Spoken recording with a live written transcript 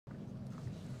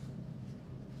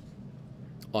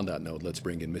On that note, let's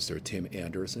bring in Mr. Tim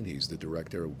Anderson. He's the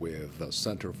director with the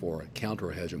Center for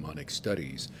Counter-Hegemonic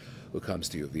Studies, who comes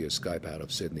to you via Skype out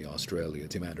of Sydney, Australia.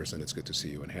 Tim Anderson, it's good to see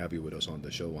you and have you with us on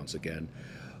the show once again.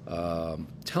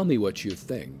 Tell me what you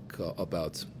think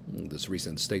about this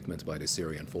recent statement by the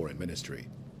Syrian Foreign Ministry.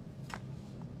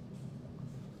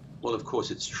 Well, of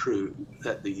course, it's true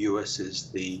that the US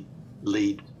is the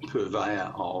lead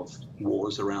purveyor of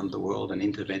wars around the world and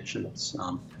interventions,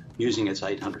 using its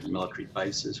 800 military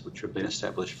bases, which have been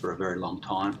established for a very long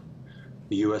time.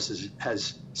 The US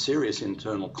has serious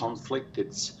internal conflict.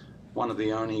 It's one of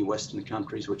the only Western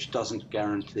countries which doesn't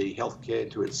guarantee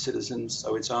healthcare to its citizens,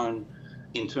 so its own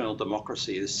internal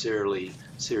democracy is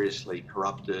seriously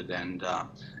corrupted and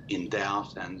in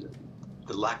doubt, and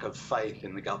the lack of faith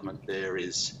in the government there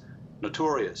is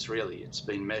notorious, really. It's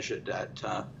been measured at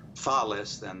far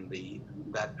less than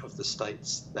that of the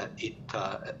states that it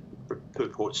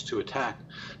purports to attack.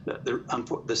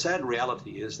 The sad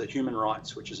reality is that human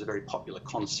rights, which is a very popular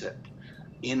concept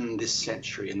in this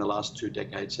century, in the last 2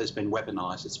 decades, has been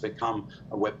weaponized. It's become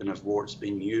a weapon of war. It's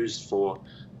been used for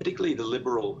particularly the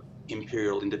liberal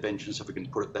imperial interventions, if we can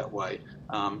put it that way,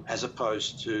 as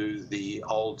opposed to the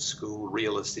old school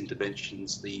realist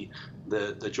interventions, the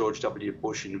George W.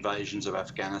 Bush invasions of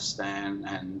Afghanistan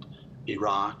and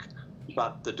Iraq,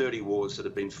 but the dirty wars that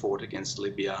have been fought against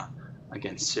Libya,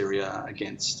 against Syria,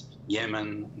 against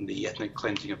Yemen, the ethnic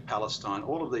cleansing of Palestine,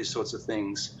 all of these sorts of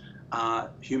things,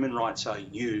 human rights are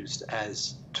used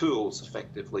as tools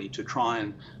effectively to try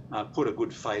and put a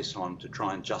good face on, to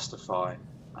try and justify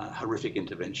horrific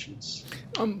interventions.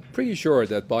 I'm pretty sure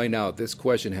that by now this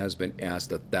question has been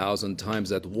asked 1,000 times,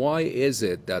 that why is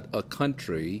it that a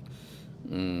country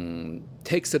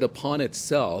takes it upon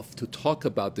itself to talk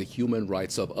about the human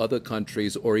rights of other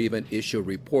countries or even issue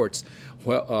reports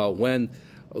when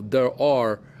there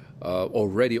are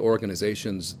already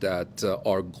organizations that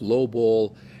are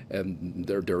global, and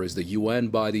there is the UN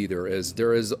body,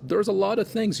 there's a lot of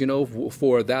things, you know,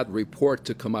 for that report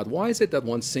to come out. Why is it that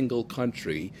one single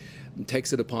country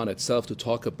takes it upon itself to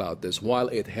talk about this while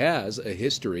it has a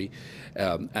history,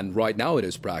 and right now it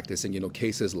is practicing, you know,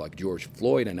 cases like George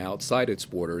Floyd, and outside its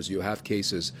borders you have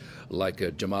cases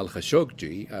like Jamal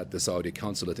Khashoggi at the Saudi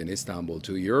consulate in Istanbul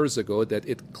 2 years ago that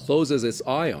it closes its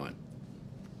eye on?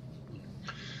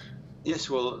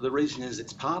 Yes, well, the reason is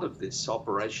it's part of this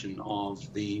operation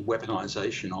of the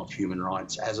weaponization of human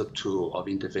rights as a tool of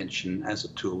intervention, as a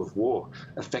tool of war.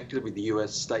 Effectively, the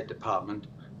US State Department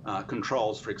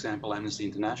controls, for example, Amnesty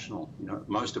International. You know,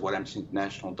 most of what Amnesty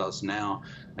International does now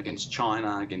against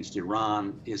China, against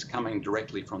Iran, is coming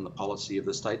directly from the policy of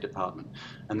the State Department.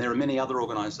 And there are many other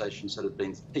organizations that have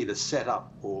been either set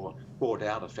up or bought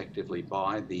out effectively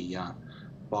by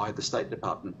the State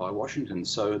Department, by Washington.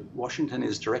 So Washington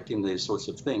is directing these sorts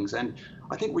of things. And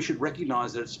I think we should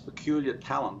recognize that it's a peculiar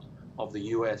talent of the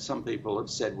US. Some people have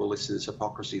said, well, this is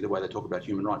hypocrisy, the way they talk about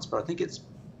human rights. But I think it's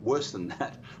worse than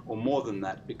that, or more than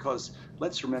that, because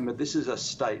let's remember, this is a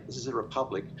state, this is a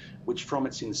republic, which from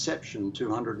its inception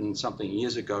 200 and something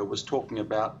years ago was talking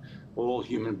about all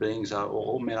human beings are,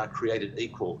 all men are created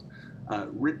equal,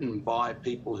 written by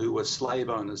people who were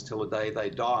slave owners till the day they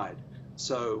died.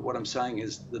 So what I'm saying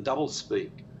is the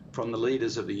doublespeak from the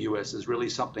leaders of the US is really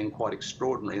something quite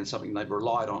extraordinary and something they've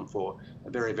relied on for a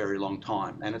very, very long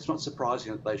time. And it's not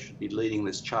surprising that they should be leading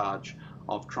this charge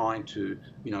of trying to,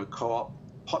 you know, co-opt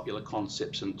popular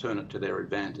concepts and turn it to their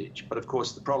advantage. But of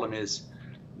course, the problem is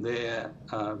the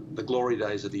glory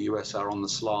days of the US are on the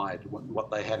slide.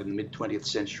 What they had in the mid-20th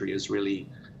century is really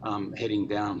heading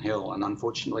downhill. And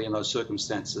unfortunately, in those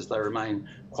circumstances, they remain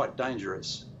quite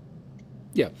dangerous.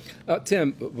 Yeah,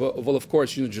 Tim. Well, of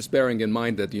course, you know, just bearing in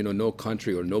mind that, you know, no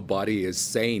country or no body is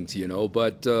saint, you know.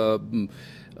 But the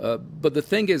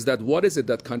thing is that what is it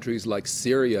that countries like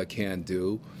Syria can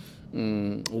do,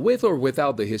 with or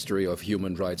without the history of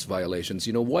human rights violations?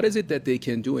 You know, what is it that they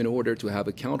can do in order to have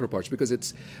a counterpart? Because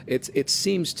it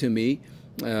seems to me,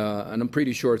 and I'm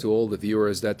pretty sure to all the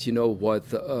viewers, that, you know what,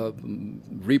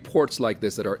 reports like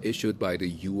this that are issued by the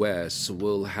U.S.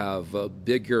 will have a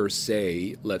bigger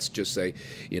say, let's just say,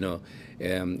 you know,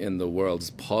 in the world's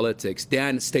politics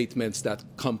than statements that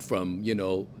come from, you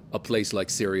know, a place like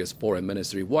Syria's foreign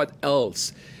ministry. What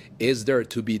else is there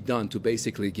to be done to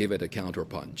basically give it a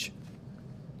counterpunch?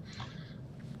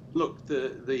 Look,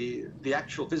 the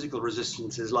actual physical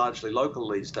resistance is largely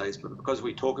local these days, but because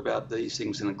we talk about these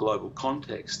things in a global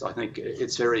context, I think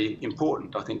it's very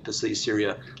important, I think, to see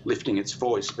Syria lifting its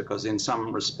voice, because in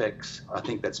some respects, I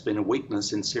think that's been a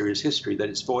weakness in Syria's history, that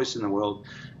its voice in the world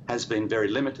has been very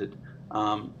limited.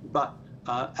 But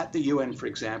At the UN, for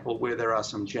example, where there are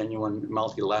some genuine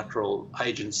multilateral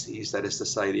agencies, that is to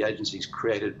say, the agencies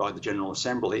created by the General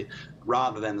Assembly,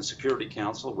 rather than the Security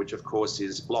Council, which of course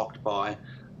is blocked by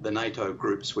the NATO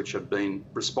groups, which have been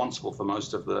responsible for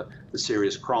most of the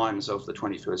serious crimes of the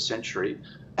 21st century.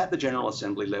 At the General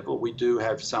Assembly level, we do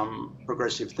have some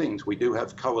progressive things. We do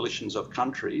have coalitions of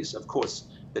countries. Of course,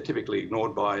 they're typically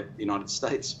ignored by the United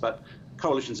States, but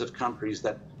coalitions of countries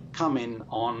that come in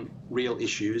on real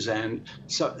issues. And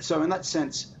so in that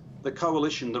sense, the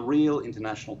coalition, the real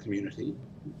international community,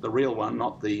 the real one,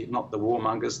 not the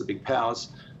warmongers, the big powers,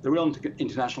 the real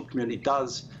international community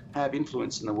does have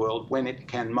influence in the world when it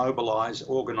can mobilize,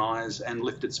 organize, and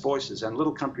lift its voices. And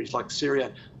little countries like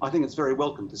Syria, I think it's very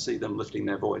welcome to see them lifting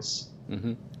their voice.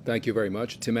 Mm-hmm. Thank you very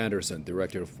much. Tim Anderson,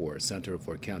 Director for Center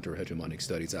for Counter-Hegemonic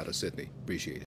Studies out of Sydney. Appreciate it.